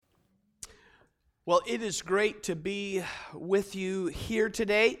Well, it is great to be with you here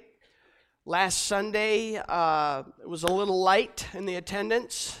today. Last Sunday, it was a little light in the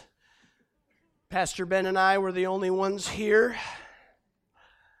attendance. Pastor Ben and I were the only ones here.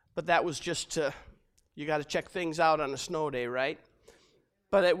 But that was just you got to check things out on a snow day, right?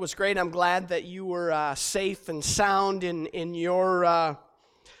 But it was great. I'm glad that you were safe and sound in your...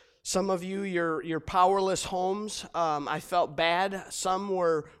 Some of you, your powerless homes. I felt bad. Some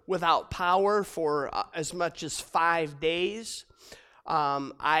were without power for as much as 5 days.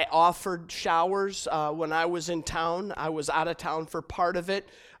 I offered showers when I was in town. I was out of town for part of it.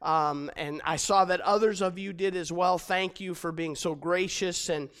 And I saw that others of you did as well. Thank you for being so gracious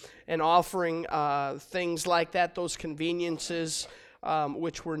and offering things like that, those conveniences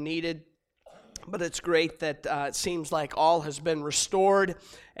which were needed. But it's great that it seems like all has been restored,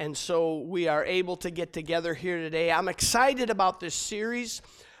 and so we are able to get together here today. I'm excited about this series.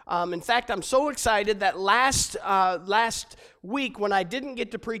 In fact, I'm so excited that last week when I didn't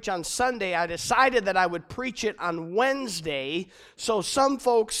get to preach on Sunday, I decided that I would preach it on Wednesday. So some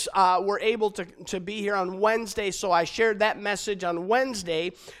folks were able to be here on Wednesday, so I shared that message on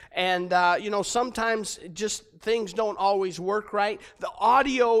Wednesday. And, sometimes just things don't always work right. The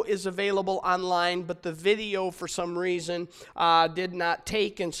audio is available online, but the video, for some reason, did not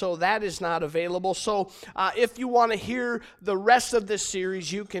take, and so that is not available. So if you want to hear the rest of this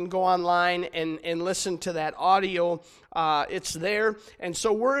series, you can go online and listen to that audio. It's there. And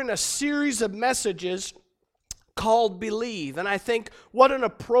so we're in a series of messages called Believe. And I think what an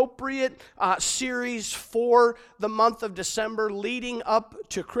appropriate series for the month of December leading up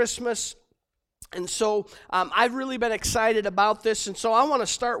to Christmas. And so I've really been excited about this. And so I want to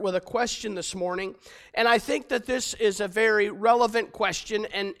start with a question this morning. And I think that this is a very relevant question.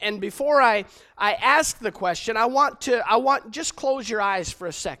 And before I ask the question, I want just close your eyes for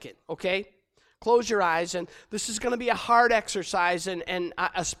a second, okay? Close your eyes, and this is going to be a hard exercise, and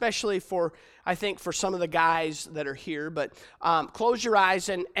especially for, I think, for some of the guys that are here, but close your eyes,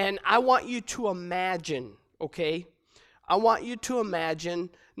 and I want you to imagine, okay? I want you to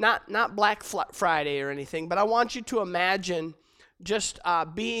imagine, not Black Friday or anything, but I want you to imagine just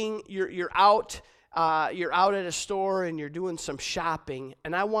being, you're out at a store, and you're doing some shopping,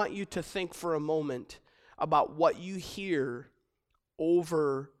 and I want you to think for a moment about what you hear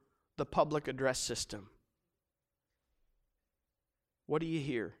over the public address system. What do you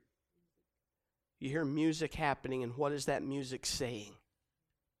hear? You hear music happening, and what is that music saying?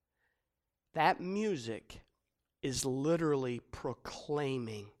 That music is literally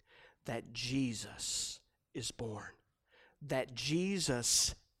proclaiming that Jesus is born, that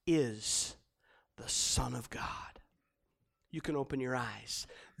Jesus is the Son of God. You can open your eyes.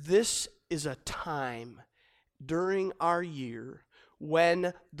 This is a time during our year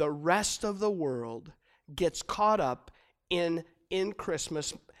when the rest of the world gets caught up in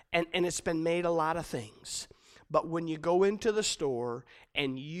Christmas, and it's been made a lot of things. But when you go into the store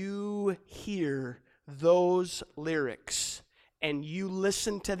and you hear those lyrics and you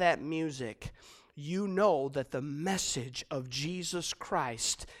listen to that music, you know that the message of Jesus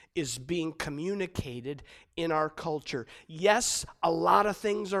Christ is being communicated in our culture. Yes, a lot of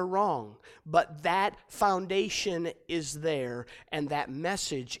things are wrong, but that foundation is there, and that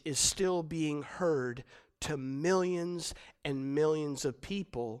message is still being heard to millions and millions of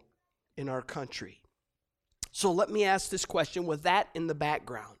people in our country. So let me ask this question with that in the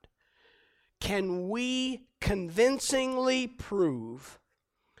background. Can we convincingly prove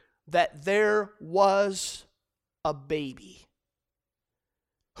that there was a baby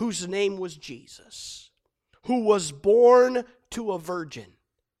whose name was Jesus, who was born to a virgin,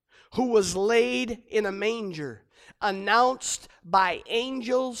 who was laid in a manger, announced by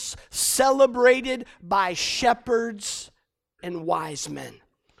angels, celebrated by shepherds and wise men,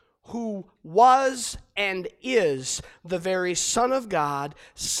 who was and is the very Son of God,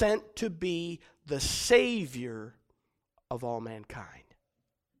 sent to be the Savior of all mankind?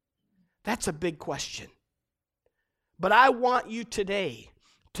 That's a big question. But I want you today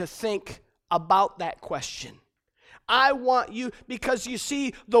to think about that question. I want you, because you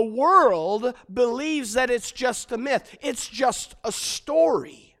see, the world believes that it's just a myth. It's just a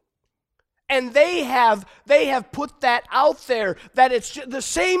story. And they have put that out there, that it's the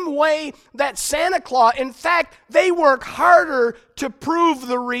same way that Santa Claus, in fact, they work harder to prove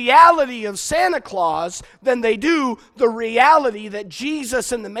the reality of Santa Claus than they do the reality that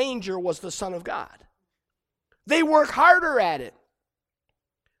Jesus in the manger was the Son of God. They work harder at it.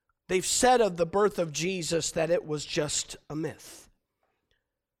 They've said of the birth of Jesus that it was just a myth.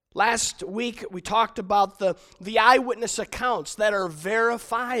 Last week, we talked about the eyewitness accounts that are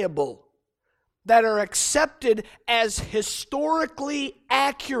verifiable. that are accepted as historically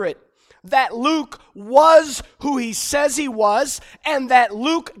accurate. That Luke was who he says he was, and that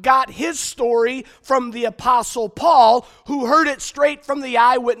Luke got his story from the Apostle Paul, who heard it straight from the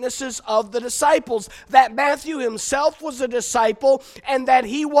eyewitnesses of the disciples. That Matthew himself was a disciple, and that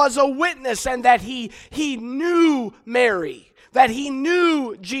he was a witness, and that he knew Mary, that he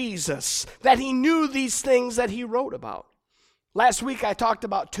knew Jesus, that he knew these things that he wrote about. Last week I talked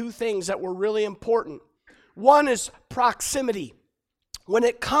about two things that were really important. One is proximity. When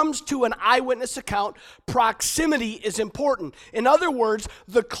it comes to an eyewitness account, proximity is important. In other words,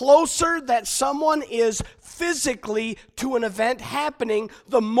 the closer that someone is physically to an event happening,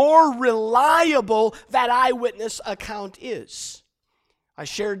 the more reliable that eyewitness account is. I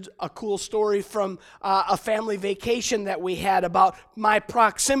shared a cool story from a family vacation that we had about my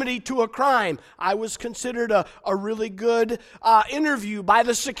proximity to a crime. I was considered a really good interview by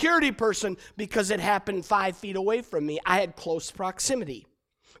the security person because it happened 5 feet away from me. I had close proximity.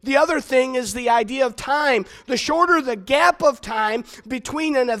 The other thing is the idea of time. The shorter the gap of time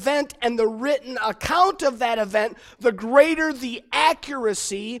between an event and the written account of that event, the greater the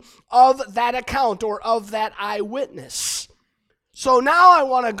accuracy of that account or of that eyewitness. So now I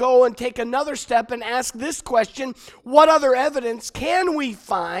want to go and take another step and ask this question: what other evidence can we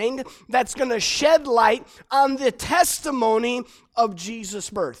find that's going to shed light on the testimony of Jesus'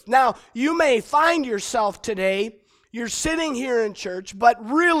 birth? Now, you may find yourself today, you're sitting here in church, but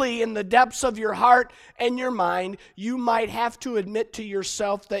really in the depths of your heart and your mind, you might have to admit to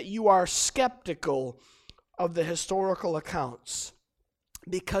yourself that you are skeptical of the historical accounts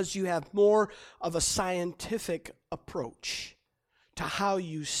because you have more of a scientific approach to how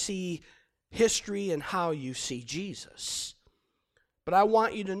you see history and how you see Jesus. But I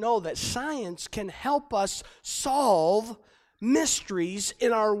want you to know that science can help us solve mysteries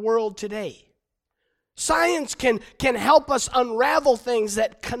in our world today. Science can help us unravel things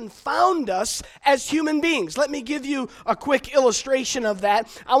that confound us as human beings. Let me give you a quick illustration of that.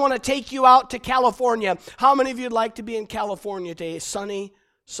 I want to take you out to California. How many of you would like to be in California today? Sunny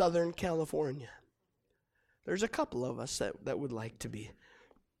Southern California. There's a couple of us that would like to be.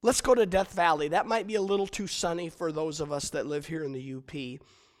 Let's go to Death Valley. That might be a little too sunny for those of us that live here in the UP.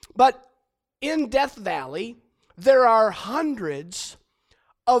 But in Death Valley, there are hundreds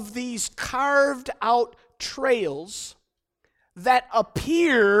of these carved out trails that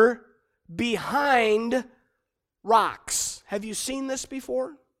appear behind rocks. Have you seen this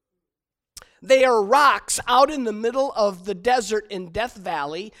before? They are rocks out in the middle of the desert in Death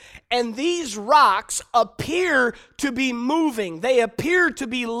Valley, and these rocks appear to be moving. They appear to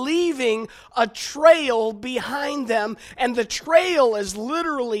be leaving a trail behind them, and the trail is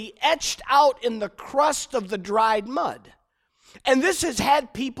literally etched out in the crust of the dried mud. And this has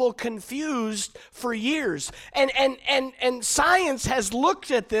had people confused for years. And science has looked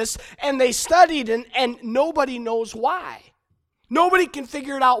at this, and they studied, and nobody knows why. Nobody can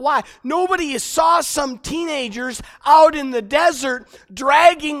figure it out why. Nobody saw some teenagers out in the desert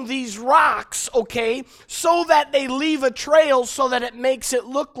dragging these rocks, okay, so that they leave a trail so that it makes it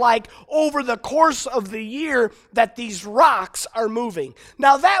look like over the course of the year that these rocks are moving.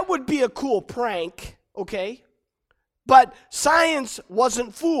 Now that would be a cool prank, okay? But science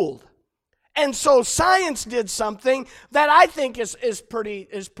wasn't fooled. And so science did something that I think is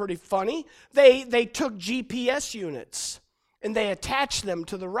pretty funny. They took GPS units and they attached them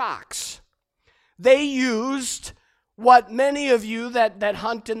to the rocks. They used what many of you that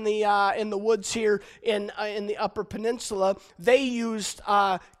hunt in the woods here in the Upper Peninsula, they used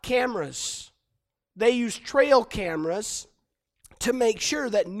cameras. They used trail cameras to make sure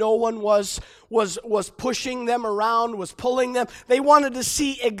that no one was pushing them around, was pulling them. They wanted to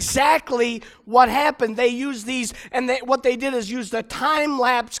see exactly what happened. They used these, and what they did is use the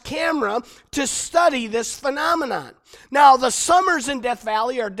time-lapse camera to study this phenomenon. Now, the summers in Death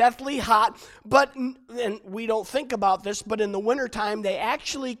Valley are deathly hot, and we don't think about this, but in the wintertime, they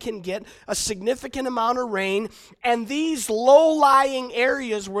actually can get a significant amount of rain, and these low-lying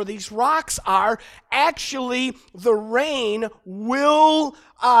areas where these rocks are, actually, the rain will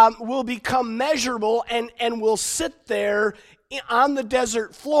become measurable and will sit there on the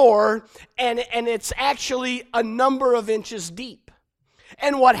desert floor, and it's actually a number of inches deep.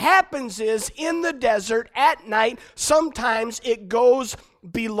 And what happens is, in the desert at night, sometimes it goes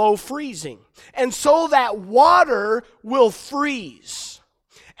below freezing. And so that water will freeze.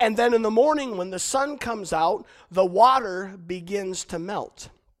 And then in the morning when the sun comes out, the water begins to melt.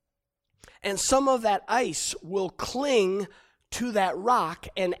 And some of that ice will cling to that rock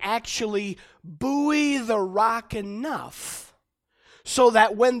and actually buoy the rock enough so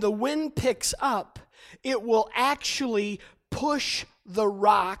that when the wind picks up, it will actually push the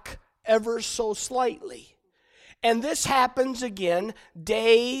rock ever so slightly. And this happens again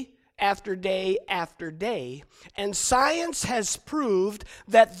day after day after day. And science has proved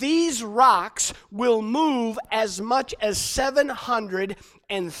that these rocks will move as much as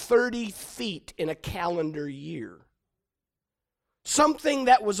 730 feet in a calendar year. Something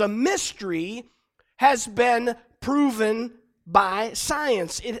that was a mystery has been proven by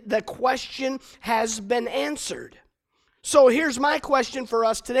science. The question has been answered. So here's my question for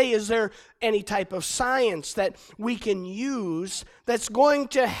us today. Is there any type of science that we can use that's going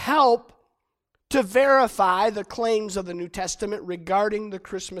to help to verify the claims of the New Testament regarding the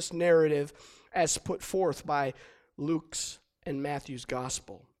Christmas narrative as put forth by Luke's and Matthew's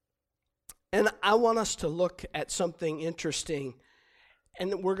gospel? And I want us to look at something interesting,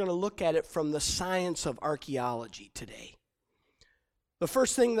 and we're going to look at it from the science of archaeology today. The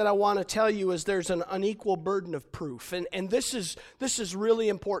first thing that I want to tell you is there's an unequal burden of proof. And this is really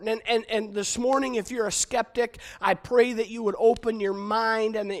important. And this morning, if you're a skeptic, I pray that you would open your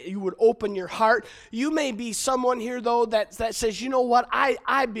mind and that you would open your heart. You may be someone here, though, that says, you know what,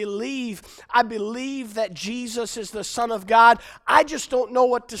 I believe that Jesus is the Son of God. I just don't know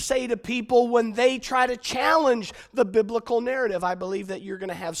what to say to people when they try to challenge the biblical narrative. I believe that you're going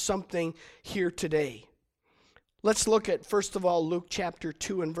to have something here today. Let's look at, first of all, Luke chapter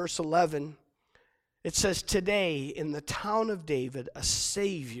 2 and verse 11. It says, "Today in the town of David, a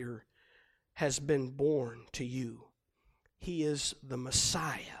Savior has been born to you. He is the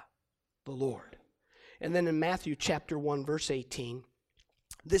Messiah, the Lord." And then in Matthew chapter 1, verse 18,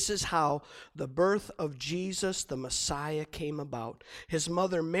 this is how the birth of Jesus, the Messiah, came about. His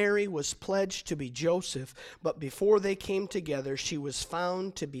mother Mary was pledged to be Joseph, but before they came together, she was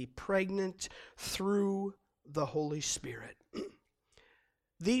found to be pregnant through the Holy Spirit.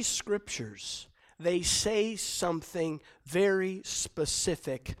 These scriptures, they say something very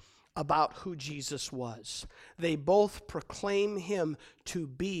specific about who Jesus was. They both proclaim him to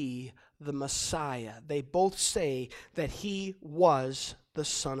be the Messiah. They both say that he was the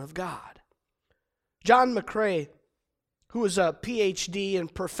Son of God. John McCrae, who is a PhD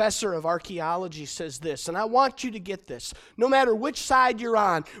and professor of archaeology, says this, and I want you to get this. No matter which side you're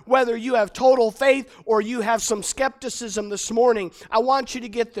on, whether you have total faith or you have some skepticism this morning, I want you to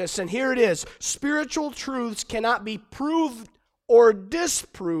get this, and here it is. Spiritual truths cannot be proved or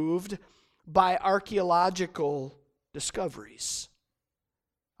disproved by archaeological discoveries.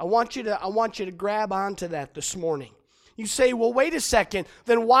 I want you to grab onto that this morning. You say, well, wait a second,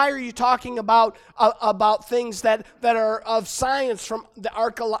 then why are you talking about things that are of science from the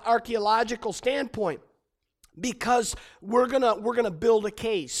archaeological standpoint? Because we're gonna build a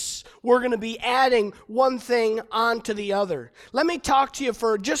case. We're gonna be adding one thing onto the other. Let me talk to you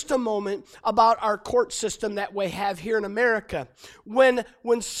for just a moment about our court system that we have here in America. When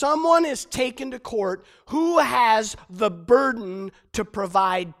someone is taken to court, who has the burden to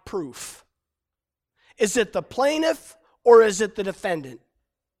provide proof? Is it the plaintiff or is it the defendant?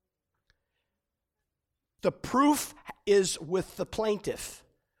 The proof is with the plaintiff.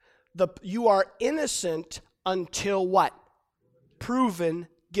 You are innocent until what? Proven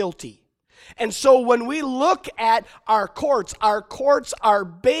guilty. And so when we look at our courts are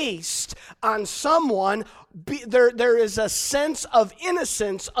based on someone, there is a sense of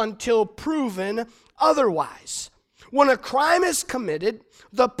innocence until proven otherwise. When a crime is committed,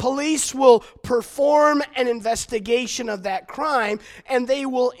 the police will perform an investigation of that crime, and they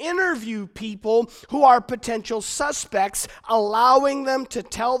will interview people who are potential suspects, allowing them to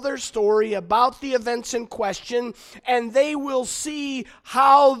tell their story about the events in question, and they will see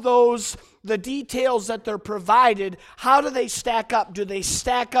how the details that they're provided, how do they stack up? Do they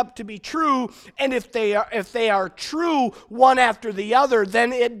stack up to be true? And if they are true, one after the other,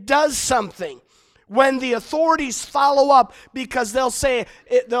 then it does something. When the authorities follow up, because they'll say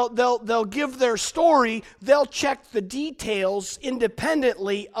they'll give their story, they'll check the details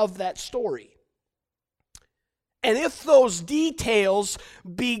independently of that story. And if those details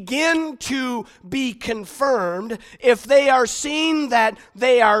begin to be confirmed, if they are seen that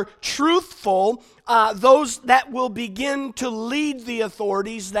they are truthful, those that will begin to lead the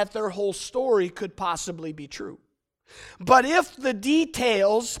authorities that their whole story could possibly be true. But if the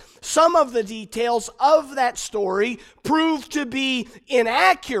details, some of the details of that story prove to be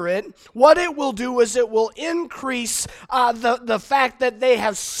inaccurate, what it will do is it will increase the fact that they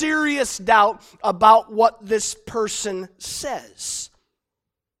have serious doubt about what this person says.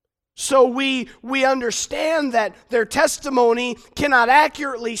 So we understand that their testimony cannot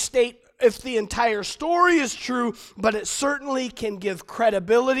accurately state if the entire story is true, but it certainly can give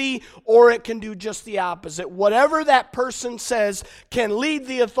credibility, or it can do just the opposite. Whatever that person says can lead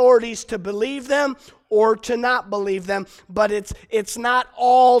the authorities to believe them or to not believe them, but it's not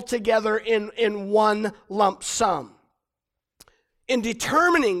all together in one lump sum. In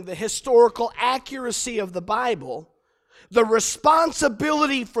determining the historical accuracy of the Bible, the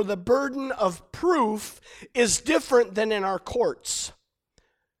responsibility for the burden of proof is different than in our courts.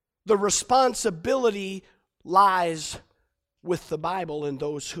 The responsibility lies with the Bible and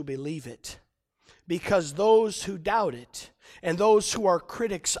those who believe it, because those who doubt it and those who are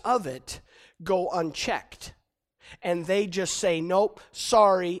critics of it go unchecked. And they just say, nope,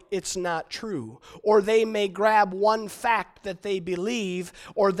 sorry, it's not true. Or they may grab one fact that they believe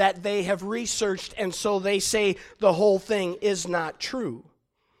or that they have researched, and so they say the whole thing is not true.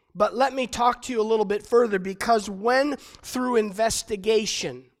 But let me talk to you a little bit further, because when through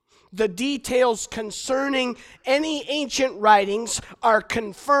investigation, the details concerning any ancient writings are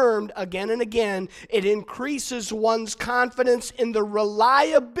confirmed again and again, it increases one's confidence in the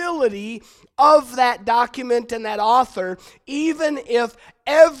reliability of that document and that author, even if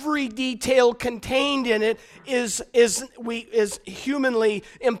every detail contained in it is humanly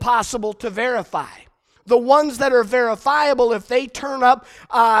impossible to verify. The ones that are verifiable, if they turn up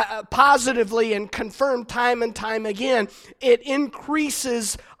positively and confirm time and time again, it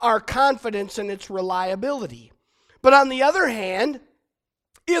increases our confidence in its reliability. But on the other hand,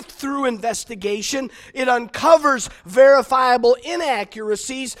 if through investigation it uncovers verifiable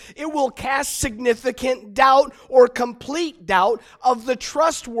inaccuracies, it will cast significant doubt or complete doubt of the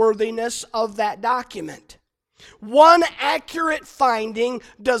trustworthiness of that document. One accurate finding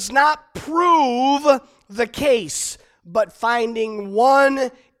does not prove the case, but finding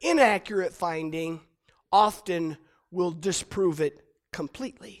one inaccurate finding often will disprove it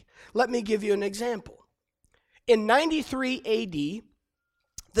completely. Let me give you an example. In 93 AD,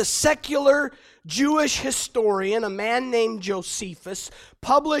 the secular Jewish historian, a man named Josephus,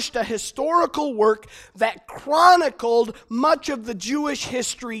 published a historical work that chronicled much of the Jewish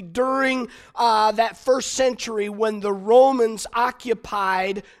history during that first century when the Romans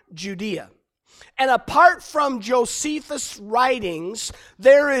occupied Judea. And apart from Josephus' writings,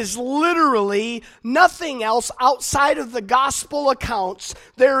 there is literally nothing else outside of the gospel accounts.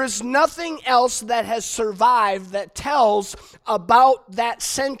 There is nothing else that has survived that tells about that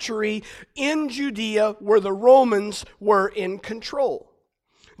century in Judea where the Romans were in control.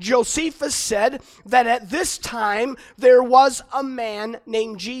 Josephus said that at this time there was a man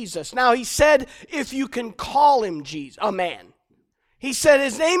named Jesus. Now he said, if you can call him Jesus, a man. He said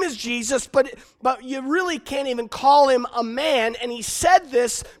his name is Jesus, but you really can't even call him a man. And he said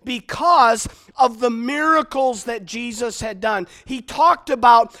this because of the miracles that Jesus had done. He talked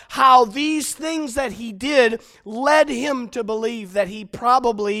about how these things that he did led him to believe that he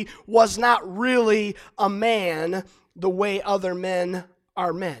probably was not really a man the way other men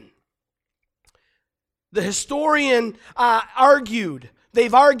are men. The historian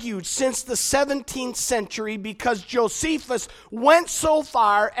They've argued since the 17th century because Josephus went so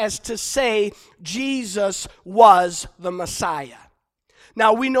far as to say Jesus was the Messiah.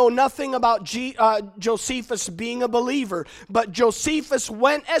 Now, we know nothing about Josephus being a believer, but Josephus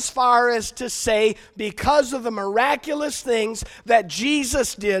went as far as to say, because of the miraculous things that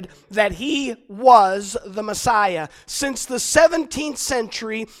Jesus did, that he was the Messiah. Since the 17th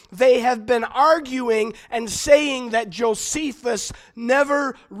century, they have been arguing and saying that Josephus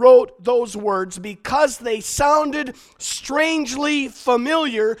never wrote those words because they sounded strangely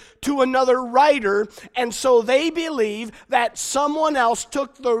familiar to another writer, and so they believe that someone else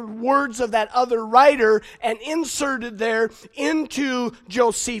took the words of that other writer and inserted there into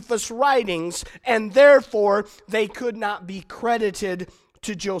Josephus' writings, and therefore they could not be credited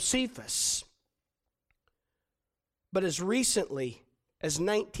to Josephus. But as recently as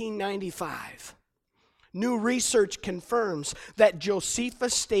 1995, new research confirms that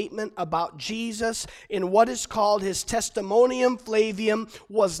Josephus' statement about Jesus in what is called his Testimonium Flavium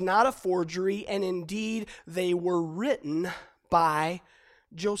was not a forgery, and indeed they were written by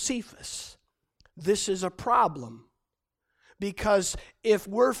Josephus. This is a problem, because if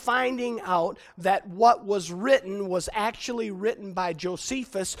we're finding out that what was written was actually written by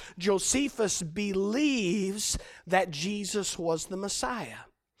Josephus, Josephus believes that Jesus was the Messiah.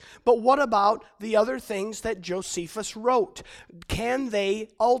 But what about the other things that Josephus wrote? Can they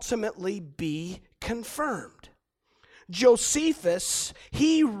ultimately be confirmed? Josephus,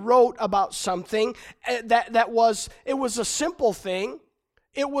 he wrote about something that was a simple thing.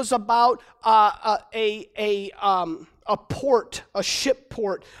 It was about a port, a ship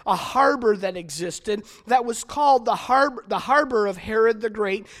port, a harbor that existed that was called the harbor of Herod the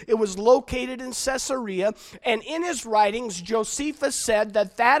Great. It was located in Caesarea, and in his writings, Josephus said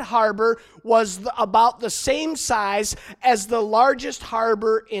that that harbor was about the same size as the largest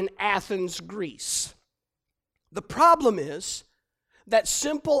harbor in Athens, Greece. The problem is that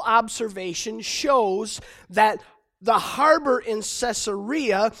simple observation shows that the harbor in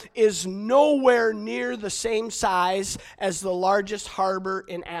Caesarea is nowhere near the same size as the largest harbor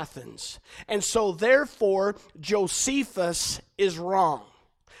in Athens. And so therefore, Josephus is wrong.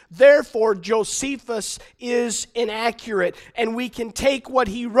 Therefore, Josephus is inaccurate, and we can take what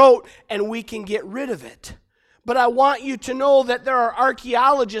he wrote and we can get rid of it. But I want you to know that there are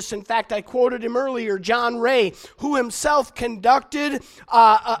archaeologists, in fact, I quoted him earlier, John Ray, who himself conducted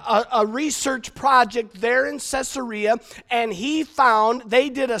a research project there in Caesarea, and he found, they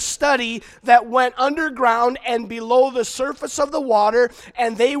did a study that went underground and below the surface of the water,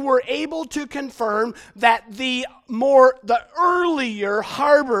 and they were able to confirm that the earlier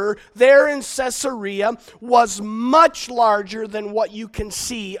harbor there in Caesarea was much larger than what you can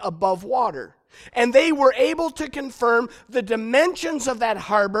see above water. And they were able to confirm the dimensions of that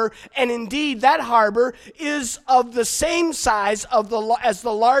harbor, and indeed that harbor is of the same size as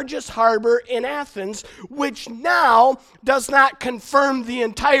the largest harbor in Athens, which now does not confirm the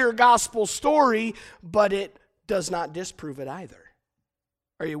entire gospel story, but it does not disprove it either.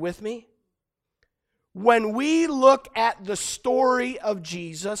 Are you with me? When we look at the story of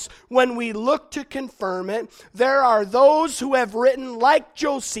Jesus, when we look to confirm it, there are those who have written like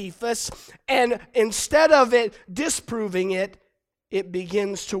Josephus, and instead of it disproving it, it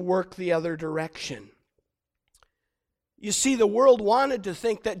begins to work the other direction. You see, the world wanted to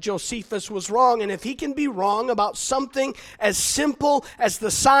think that Josephus was wrong, and if he can be wrong about something as simple as the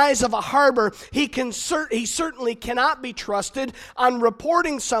size of a harbor, he certainly cannot be trusted on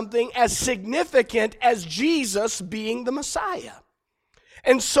reporting something as significant as Jesus being the Messiah.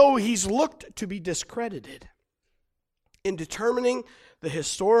 And so he's looked to be discredited. In determining the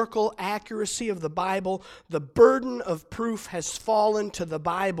historical accuracy of the Bible, the burden of proof has fallen to the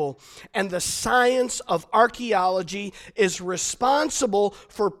Bible, and the science of archaeology is responsible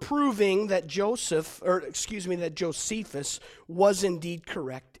for proving that Josephus was indeed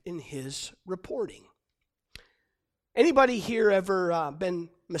correct in his reporting. Anybody here ever been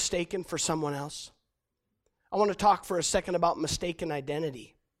mistaken for someone else? I want to talk for a second about mistaken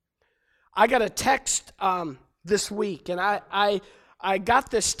identity. I got a text this week, and I got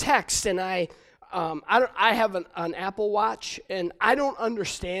this text, and I have an Apple Watch, and I don't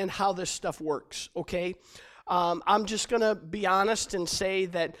understand how this stuff works, okay? I'm just going to be honest and say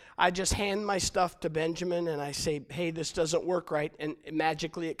that I just hand my stuff to Benjamin, and I say, hey, this doesn't work right, and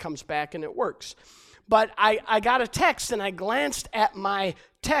magically it comes back and it works. But I got a text, and I glanced at my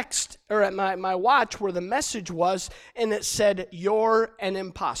text, or at my watch where the message was, and it said, "You're an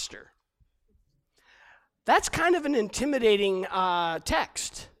imposter." That's kind of an intimidating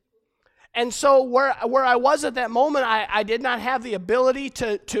text. And so where I was at that moment, I did not have the ability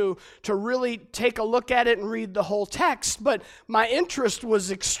to really take a look at it and read the whole text, but my interest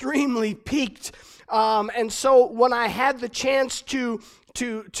was extremely piqued. And so when I had the chance to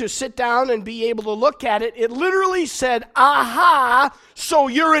sit down and be able to look at it, it literally said, "Aha, so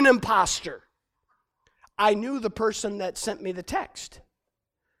you're an imposter." I knew the person that sent me the text.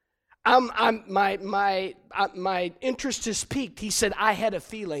 My interest is piqued. He said, "I had a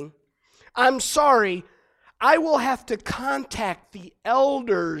feeling. I'm sorry. I will have to contact the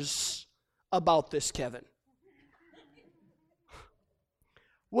elders about this, Kevin."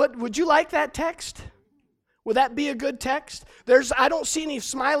 Would you like that text? Would that be a good text? I don't see any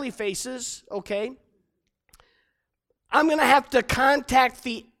smiley faces, okay? I'm going to have to contact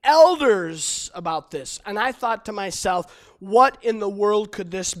the elders about this. And I thought to myself, what in the world could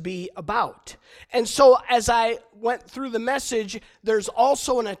this be about? And so as I went through the message, there's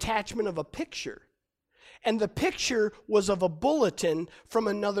also an attachment of a picture. And the picture was of a bulletin from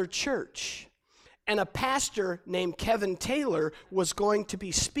another church. And a pastor named Kevin Taylor was going to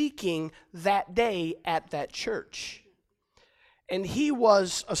be speaking that day at that church. And he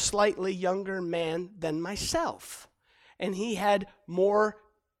was a slightly younger man than myself. And he had more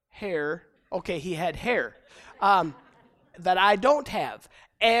hair. Okay, he had hair that I don't have.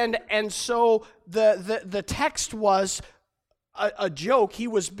 And so the text was a joke. He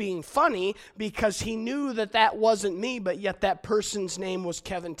was being funny because he knew that wasn't me, but yet that person's name was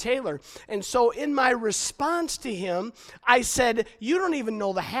Kevin Taylor. And so in my response to him, I said, "You don't even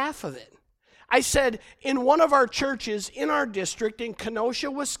know the half of it." I said, in one of our churches in our district in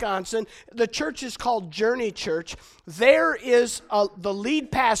Kenosha, Wisconsin, the church is called Journey Church. There is the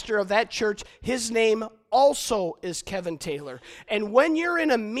lead pastor of that church. His name also is Kevin Taylor. And when you're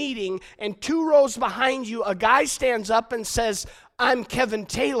in a meeting and 2 rows behind you, a guy stands up and says, I'm Kevin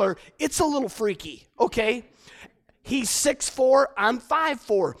Taylor, it's a little freaky, okay? He's 6'4", I'm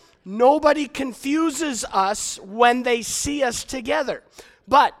 5'4". Nobody confuses us when they see us together.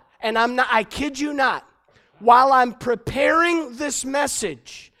 But, and I kid you not, while I'm preparing this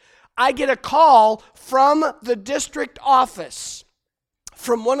message, I get a call from the district office,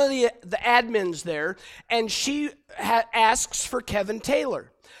 from one of the admins there, and she asks for Kevin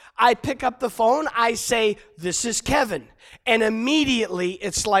Taylor. I pick up the phone, I say, this is Kevin. And immediately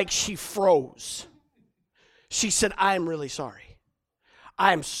it's like she froze. She said, I'm really sorry.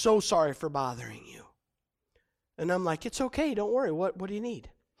 I'm so sorry for bothering you. And I'm like, it's okay, don't worry. What do you need?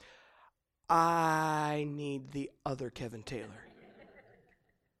 I need the other Kevin Taylor.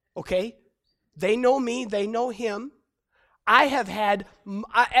 Okay? They know me, they know him. I have had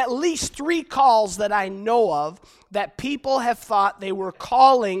at least 3 calls that I know of that people have thought they were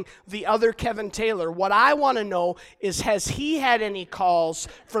calling the other Kevin Taylor. What I want to know is, has he had any calls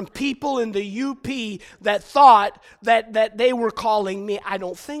from people in the UP that thought that they were calling me? I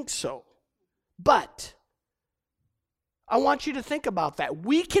don't think so. But I want you to think about that.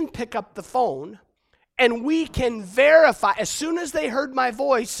 We can pick up the phone and we can verify. As soon as they heard my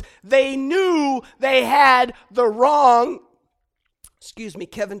voice, they knew they had the wrong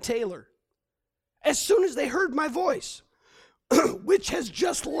Kevin Taylor. As soon as they heard my voice, which has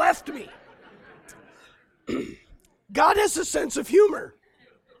just left me. God has a sense of humor.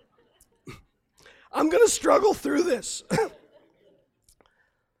 I'm going to struggle through this.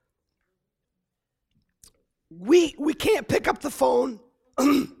 We can't pick up the phone.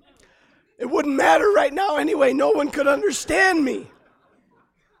 It wouldn't matter right now anyway. No one could understand me.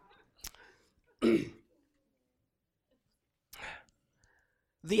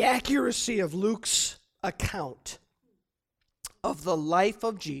 The accuracy of Luke's account of the life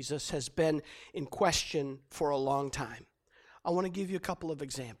of Jesus has been in question for a long time. I want to give you a couple of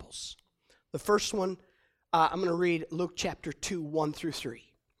examples. The first one, I'm going to read Luke chapter 2, 1 through 3.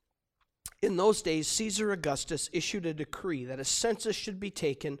 In those days, Caesar Augustus issued a decree that a census should be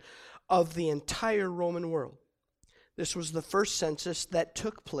taken of the entire Roman world. This was the first census that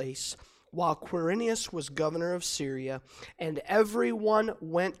took place while Quirinius was governor of Syria, and everyone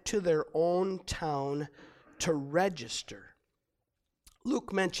went to their own town to register.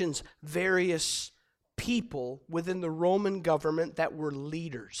 Luke mentions various people within the Roman government that were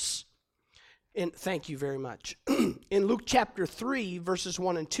leaders. And thank you very much. In Luke chapter 3, verses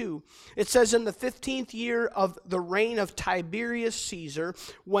 1 and 2, it says, in the 15th year of the reign of Tiberius Caesar,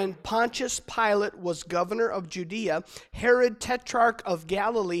 when Pontius Pilate was governor of Judea, Herod tetrarch of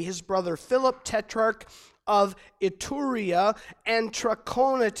Galilee, his brother Philip tetrarch of Iturea, and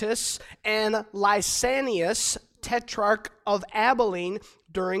Trachonitis and Lysanias tetrarch of Abilene,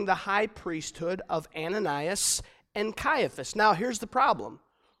 during the high priesthood of Ananias and Caiaphas. Now here's the problem.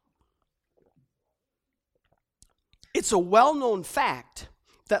 It's a well-known fact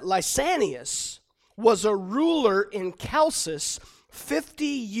that Lysanias was a ruler in Chalcis 50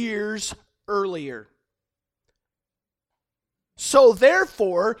 years earlier. So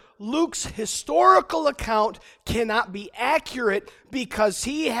therefore, Luke's historical account cannot be accurate because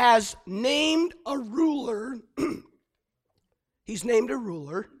he has named a ruler. He's named a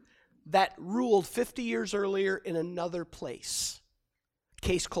ruler that ruled 50 years earlier in another place.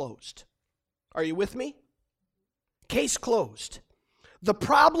 Case closed. Are you with me? Case closed. The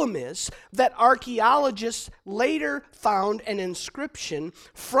problem is that archaeologists later found an inscription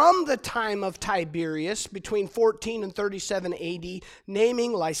from the time of Tiberius between 14 and 37 AD,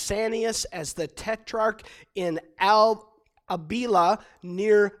 naming Lysanias as the tetrarch in Abila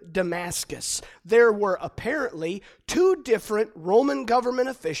near Damascus. There were apparently 2 different Roman government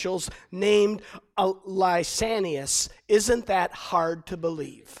officials named Lysanias. Isn't that hard to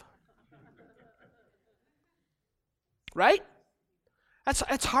believe? Right?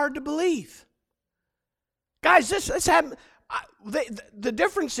 That's hard to believe. Guys, this happened. The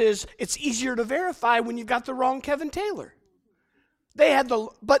difference is it's easier to verify when you've got the wrong Kevin Taylor. They had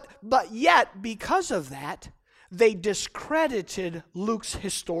but yet because of that, they discredited Luke's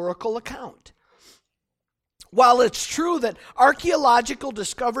historical account. While it's true that archaeological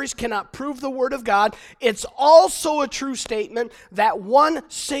discoveries cannot prove the Word of God, it's also a true statement that one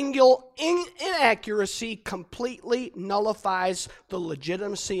single inaccuracy completely nullifies the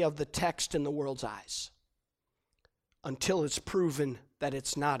legitimacy of the text in the world's eyes until it's proven that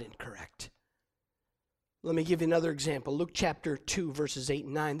it's not incorrect. Let me give you another example. Luke chapter 2, verses 8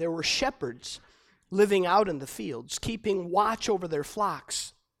 and 9. There were shepherds living out in the fields, keeping watch over their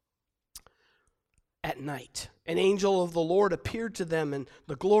flocks at night. An angel of the Lord appeared to them, and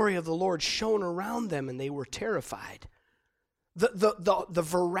the glory of the Lord shone around them, and they were terrified. The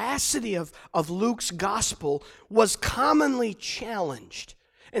veracity of Luke's gospel was commonly challenged.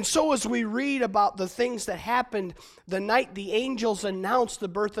 And so as we read about the things that happened the night the angels announced the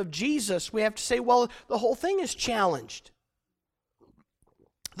birth of Jesus, we have to say, well, the whole thing is challenged.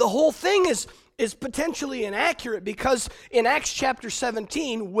 The whole thing is potentially inaccurate, because in Acts chapter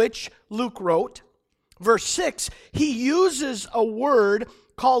 17, which Luke wrote, verse 6, he uses a word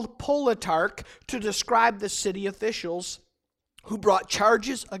called politarch to describe the city officials who brought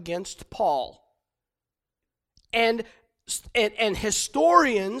charges against Paul. And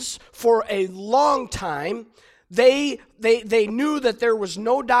historians for a long time, they knew that there was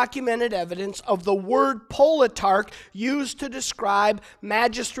no documented evidence of the word politarch used to describe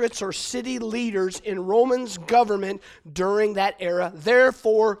magistrates or city leaders in Roman's government during that era.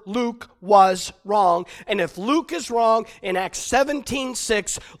 Therefore, Luke was wrong. And if Luke is wrong in Acts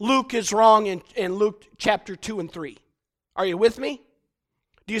 17:6, Luke is wrong in Luke chapter 2 and 3. Are you with me?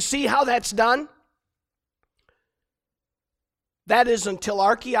 Do you see how that's done? That is until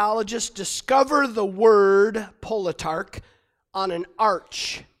archaeologists discover the word politarch on an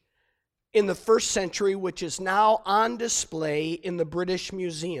arch in the 1st century, which is now on display in the British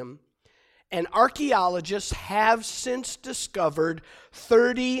Museum. And archaeologists have since discovered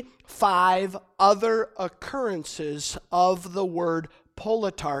 35 other occurrences of the word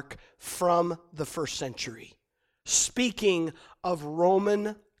politarch from the 1st century, speaking of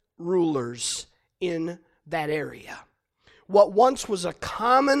Roman rulers in that area. What once was a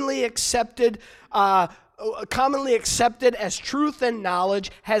commonly accepted as truth and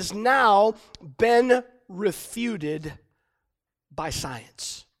knowledge has now been refuted by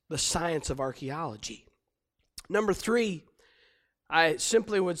science, the science of archaeology. Number 3, I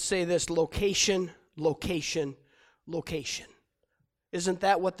simply would say this: location, location, location. Isn't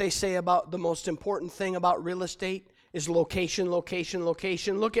that what they say about the most important thing about real estate? Is location, location,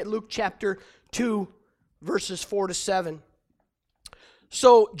 location. Look at Luke chapter 2, verses 4 to 7.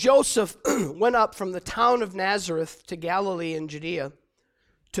 So Joseph went up from the town of Nazareth to Galilee in Judea,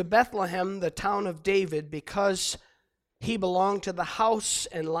 to Bethlehem, the town of David, because he belonged to the house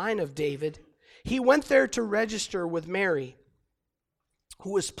and line of David. He went there to register with Mary,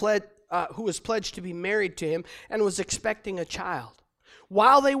 who was pledged to be married to him and was expecting a child.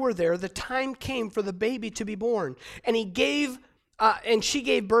 While they were there, the time came for the baby to be born, and she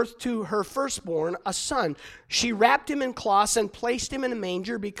gave birth to her firstborn, a son. She wrapped him in cloths and placed him in a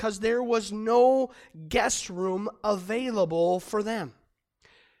manger because there was no guest room available for them.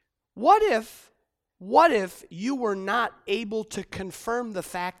 What if you were not able to confirm the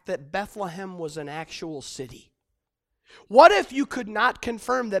fact that Bethlehem was an actual city? What if you could not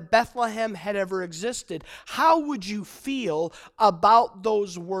confirm that Bethlehem had ever existed? How would you feel about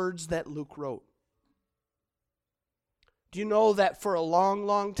those words that Luke wrote? Do you know that for a long,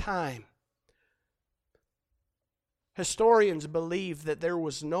 long time, historians believe that there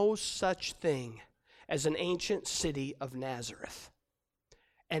was no such thing as an ancient city of Nazareth?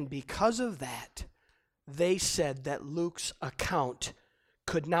 And because of that, they said that Luke's account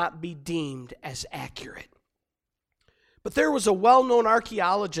could not be deemed as accurate. But there was a well-known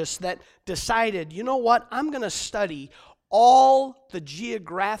archaeologist that decided, you know what, I'm going to study all the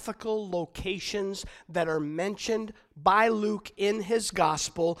geographical locations that are mentioned by Luke in his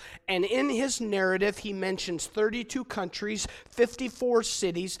gospel. And in his narrative, he mentions 32 countries, 54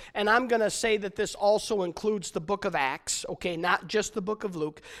 cities, and I'm going to say that this also includes the book of Acts, okay, not just the book of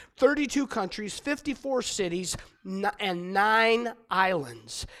Luke. 32 countries, 54 cities, and 9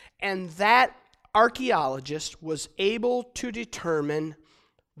 islands. And that archaeologist was able to determine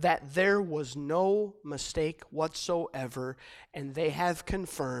that there was no mistake whatsoever, and they have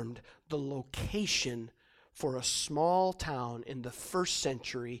confirmed the location for a small town in the 1st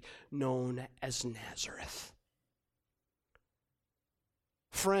century known as Nazareth.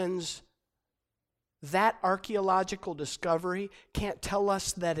 Friends, that archaeological discovery can't tell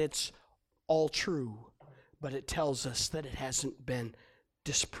us that it's all true, but it tells us that it hasn't been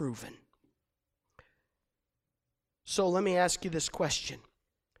disproven. So let me ask you this question,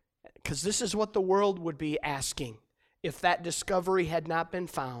 because this is what the world would be asking if that discovery had not been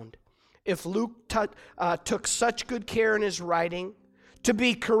found. If Luke took such good care in his writing to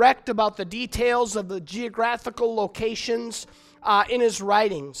be correct about the details of the geographical locations in his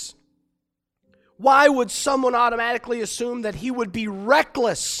writings, why would someone automatically assume that he would be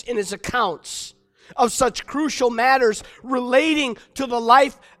reckless in his accounts of such crucial matters relating to the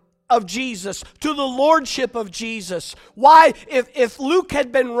life of Jesus, to the lordship of Jesus. Why? If Luke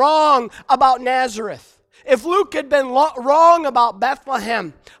had been wrong about Nazareth, if Luke had been wrong about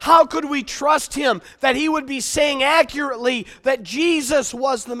Bethlehem, how could we trust him that he would be saying accurately that Jesus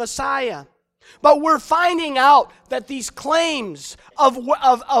was the Messiah? But we're finding out that these claims of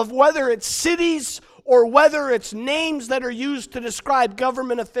whether it's cities or whether it's names that are used to describe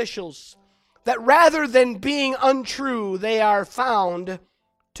government officials, that rather than being untrue, they are found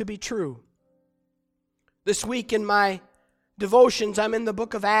to be true. This week in my devotions, I'm in the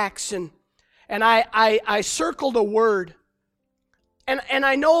book of Acts, and I circled a word. And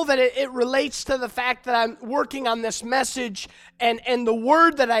I know that it relates to the fact that I'm working on this message, and the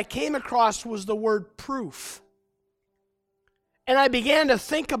word that I came across was the word proof. And I began to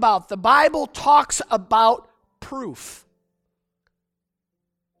think about, the Bible talks about proof.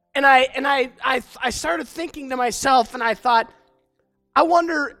 And I started thinking to myself, and I thought, I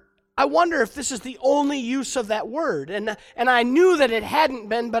wonder if this is the only use of that word. And I knew that it hadn't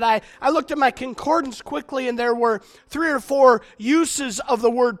been, but I looked at my concordance quickly, and there were 3 or 4 uses of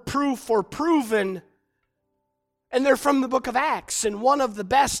the word proof or proven, and they're from the book of Acts. And one of the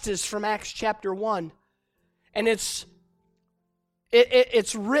best is from Acts chapter 1. And it's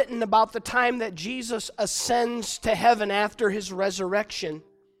written about the time that Jesus ascends to heaven after his resurrection.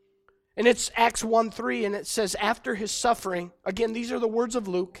 And it's Acts 1:3, and it says, after his suffering, again, these are the words of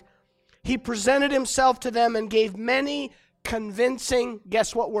Luke, he presented himself to them and gave many convincing,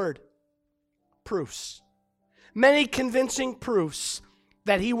 guess what word? Proofs. Many convincing proofs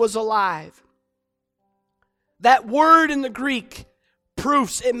that he was alive. That word in the Greek,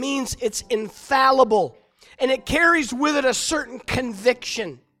 proofs, it means it's infallible, and it carries with it a certain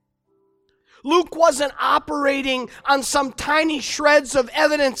conviction. Luke wasn't operating on some tiny shreds of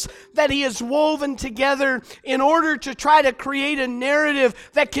evidence that he has woven together in order to try to create a narrative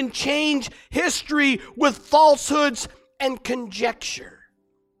that can change history with falsehoods and conjecture.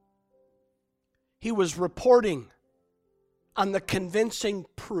 He was reporting on the convincing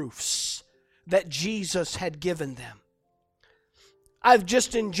proofs that Jesus had given them. I've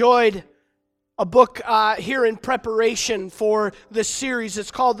just enjoyed a book here in preparation for this series.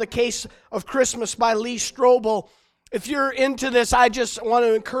 It's called The Case of Christmas by Lee Strobel. If you're into this, I just want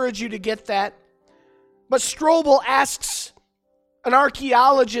to encourage you to get that. But Strobel asks an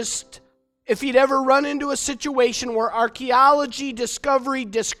archaeologist if he'd ever run into a situation where archaeology discovery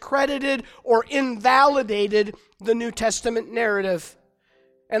discredited or invalidated the New Testament narrative.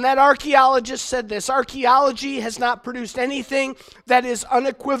 And that archaeologist said this: archaeology has not produced anything that is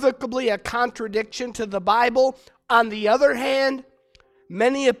unequivocally a contradiction to the Bible. On the other hand,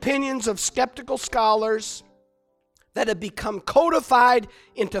 many opinions of skeptical scholars that have become codified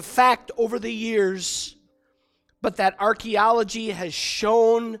into fact over the years, but that archaeology has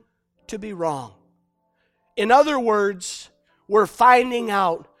shown to be wrong. In other words, we're finding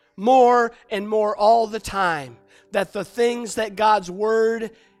out more and more all the time that the things that God's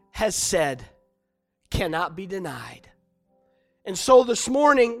Word has said cannot be denied. And so this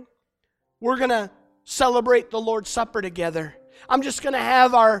morning, we're going to celebrate the Lord's Supper together. I'm just going to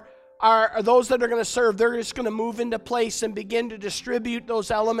have those that are going to serve, they're just going to move into place and begin to distribute those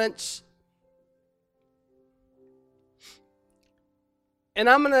elements. And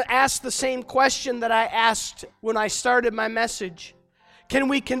I'm going to ask the same question that I asked when I started my message. Can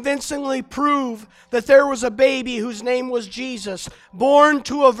we convincingly prove that there was a baby whose name was Jesus, born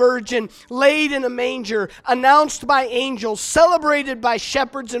to a virgin, laid in a manger, announced by angels, celebrated by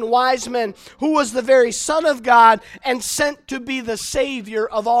shepherds and wise men, who was the very Son of God and sent to be the Savior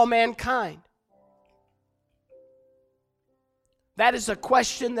of all mankind? That is a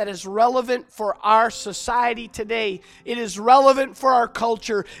question that is relevant for our society today. It is relevant for our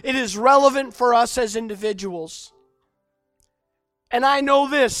culture. It is relevant for us as individuals. And I know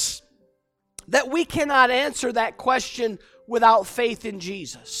this, that we cannot answer that question without faith in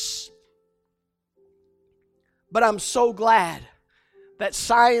Jesus. But I'm so glad that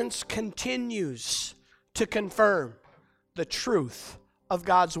science continues to confirm the truth of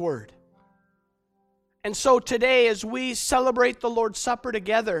God's Word. And so today, as we celebrate the Lord's Supper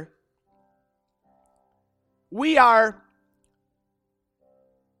together, we are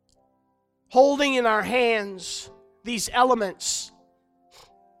holding in our hands these elements.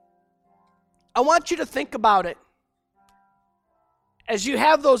 I want you to think about it. As you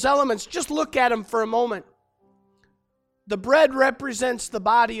have those elements, just look at them for a moment. The bread represents the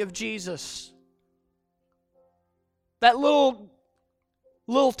body of Jesus. That little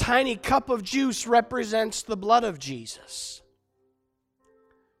tiny cup of juice represents the blood of Jesus.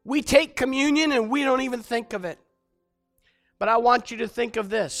 We take communion and we don't even think of it. But I want you to think of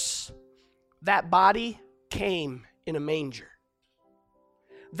this. That body came in a manger.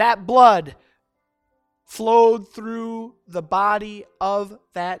 That blood flowed through the body of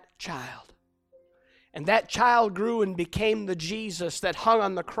that child. And that child grew and became the Jesus that hung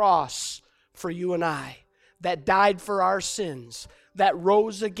on the cross for you and I, that died for our sins, that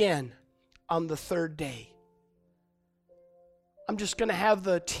rose again on the third day. I'm just going to have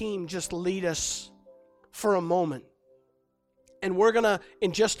the team just lead us for a moment. And we're going to,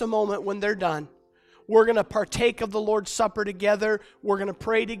 in just a moment when they're done, we're going to partake of the Lord's Supper together. We're going to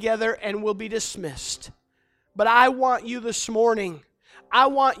pray together and we'll be dismissed. But I want you this morning, I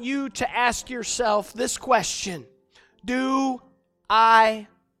want you to ask yourself this question. Do I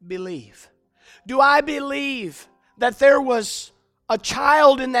believe? Do I believe that there was a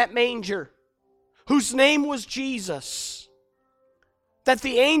child in that manger whose name was Jesus? That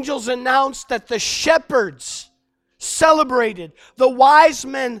the angels announced, that the shepherds celebrated, the wise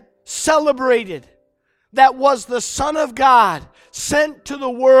men celebrated, that was the Son of God sent to the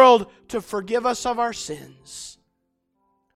world to forgive us of our sins.